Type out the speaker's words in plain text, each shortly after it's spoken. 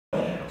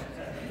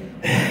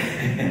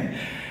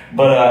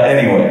But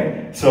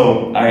anyway,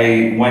 so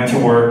I went to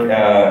work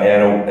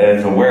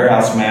as a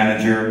warehouse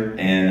manager,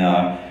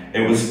 and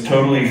it was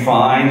totally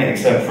fine,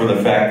 except for the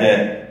fact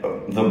that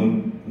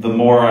the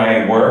more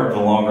I worked,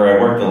 the longer I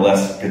worked, the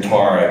less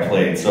guitar I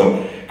played.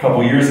 So a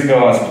couple years ago,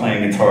 I was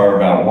playing guitar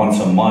about once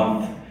a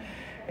month,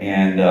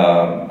 and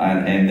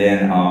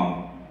then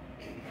I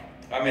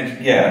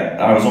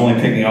was only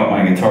picking up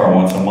my guitar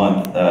once a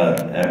month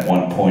at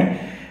one point.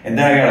 And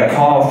then I got a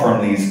call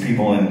from these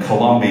people in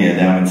Colombia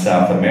down in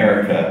South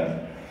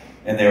America,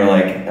 and they were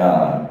like,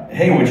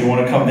 hey, would you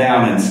want to come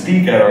down and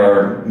speak at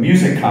our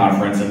music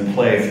conference and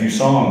play a few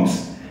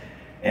songs?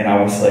 And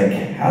I was like,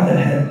 how the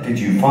heck did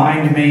you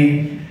find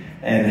me?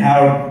 And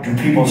how do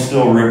people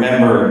still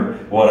remember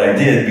what I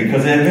did?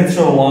 Because it had been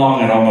so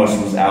long, it almost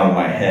was out of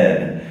my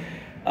head.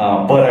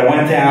 But I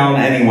went down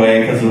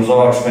anyway, because it was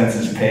all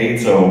expenses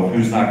paid, so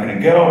who's not going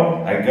to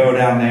go? I go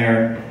down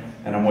there,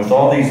 and I'm with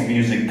all these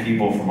music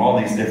people from all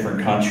these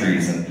different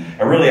countries, and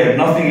I really have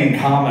nothing in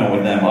common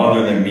with them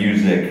other than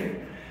music.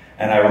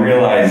 And I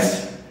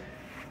realized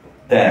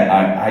that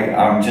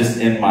I'm just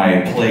in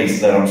my place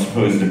that I'm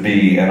supposed to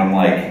be, and I'm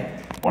like,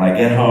 when I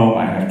get home,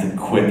 I have to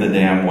quit the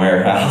damn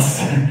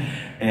warehouse.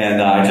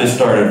 And I just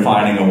started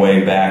finding a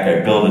way back.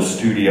 I built a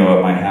studio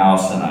at my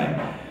house, and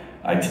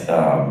I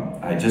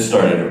just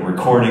started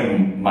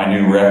recording my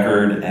new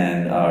record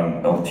and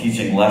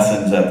teaching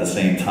lessons at the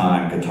same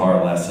time,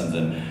 guitar lessons.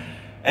 And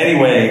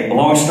anyway,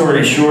 long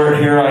story short,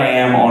 here I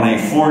am on a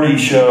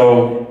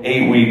 40-show,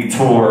 8-week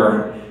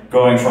tour,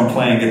 going from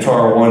playing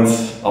guitar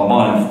once a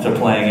month to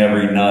playing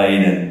every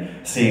night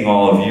and seeing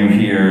all of you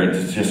here.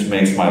 It just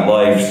makes my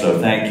life, so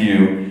thank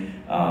you.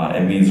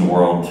 It means the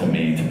world to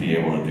me to be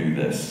able to do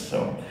this,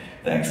 so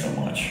thanks so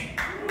much.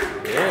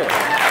 Yeah.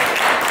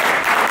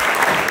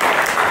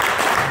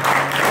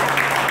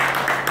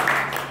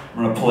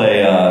 I'm going to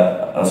play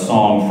a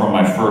song from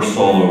my first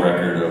solo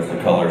record of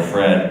The Color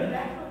Fred.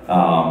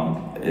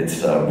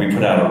 We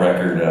put out a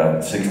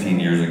record 16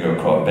 years ago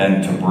called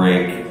Bend to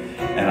Break,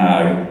 and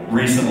I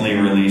recently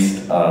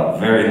released a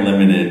very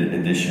limited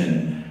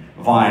edition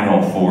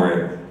vinyl for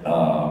it,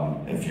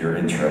 if you're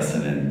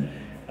interested in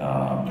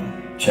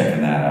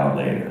checking that out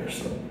later.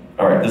 So,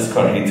 all right, this is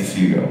called Hate to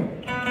See You Go.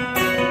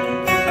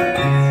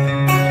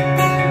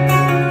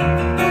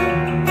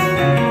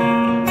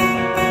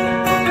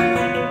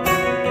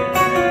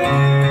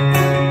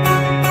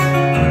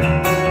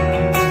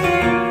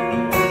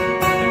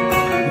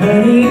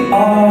 Many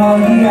are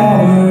the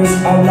hours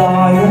I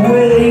lie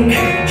awake,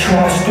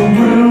 trash the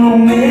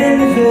room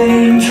in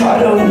vain, try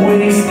to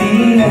waste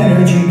the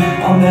energy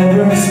I'll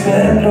never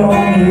spend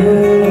on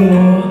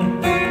you.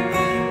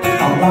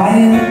 I'm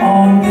lying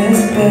on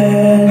this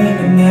bed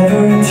and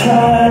never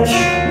touch,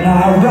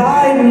 not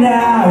right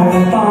now.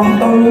 If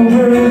I'm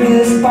over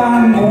this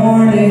by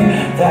morning,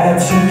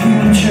 that's a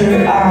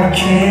future I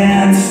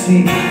can't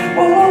see.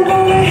 Well, I'm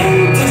gonna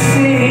hate to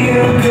see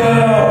you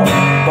go,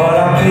 but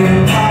I've been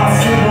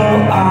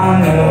impossible,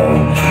 I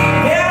know.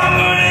 Yeah, I'm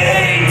gonna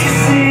hate to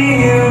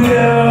see you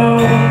go,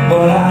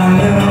 but I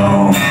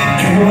know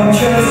you're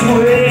just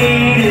waiting.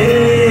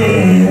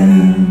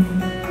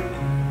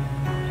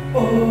 Oh,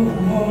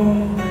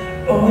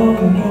 oh,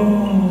 oh, oh.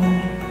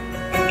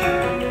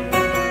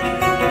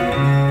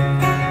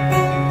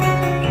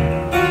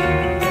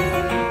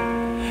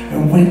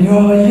 And when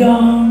you're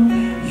young,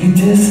 you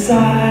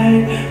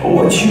decide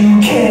what you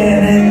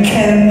can and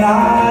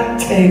cannot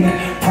take.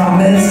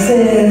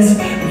 Promises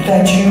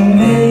that you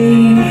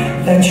made,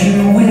 that you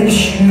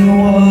wish you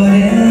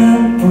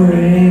wouldn't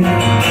break.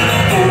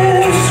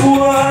 This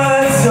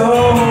was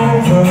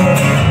over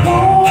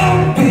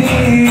long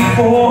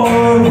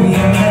before we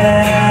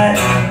met.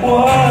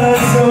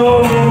 Was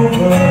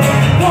over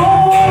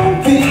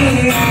long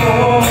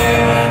before.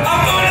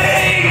 I'm gonna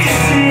hate to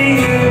see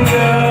you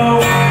go,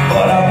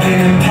 but I've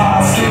been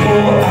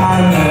impossible, I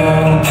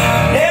know.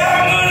 Yeah,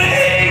 I'm gonna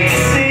hate to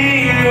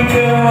see you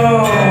go,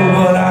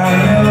 but I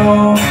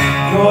know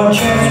you're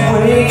just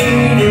waiting.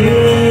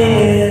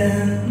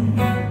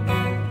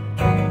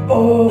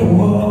 Oh,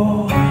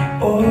 oh,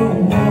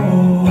 oh,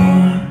 oh.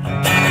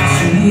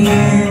 See,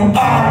 you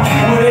are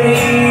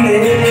waiting.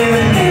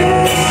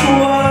 This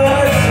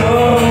was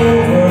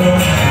over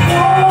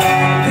long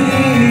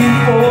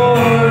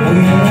before we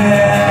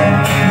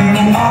met.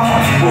 You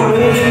are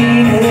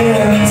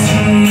waiting.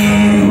 See,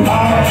 you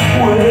are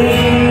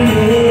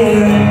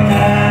waiting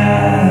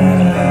now.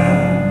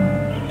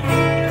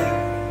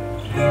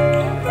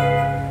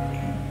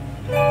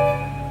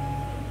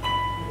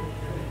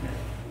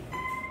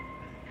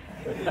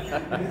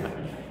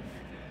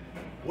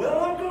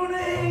 Well, I'm gonna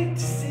hate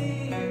to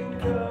see you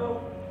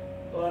go,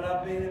 but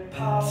I've been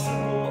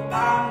impossible,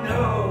 I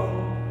know.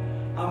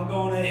 I'm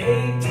gonna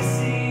hate to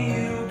see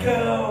you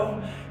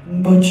go,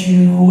 but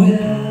you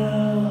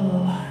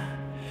will.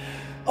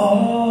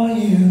 Oh,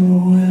 you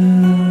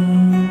will.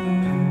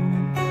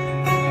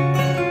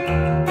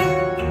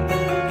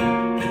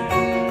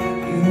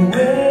 You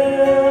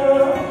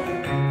will.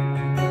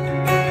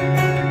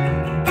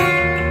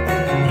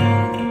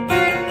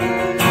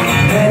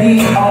 Many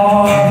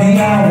are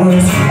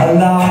hours, I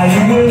lie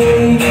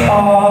awake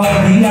all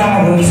the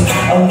hours,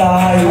 I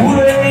lie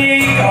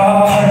awake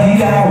all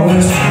the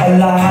hours, I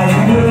lie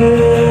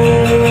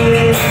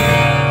awake.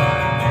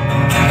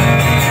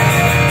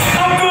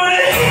 I'm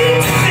gonna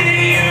hate to see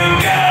you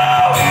go.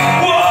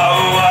 Whoa,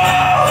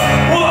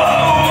 whoa,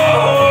 whoa,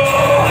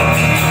 whoa.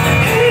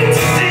 Hate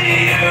to see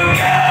you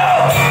go.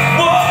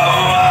 Whoa,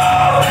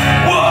 whoa,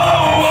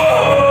 whoa,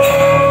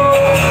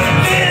 whoa.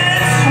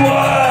 This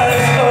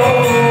was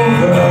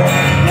over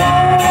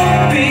long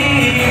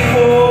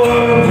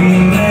before we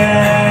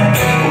met.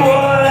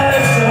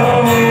 Was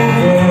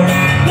over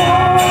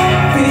long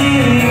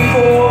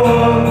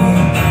before we.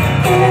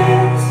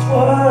 This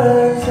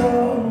was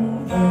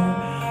over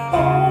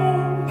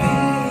long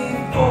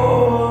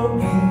before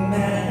we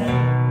met.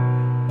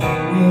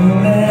 We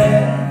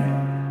met.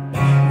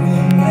 We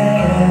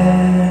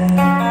met.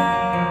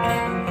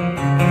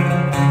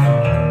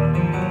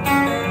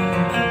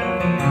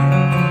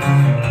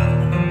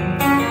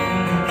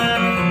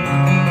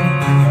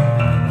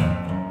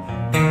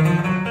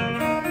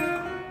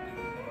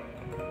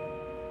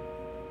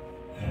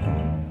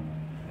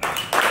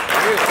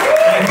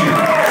 Thank you.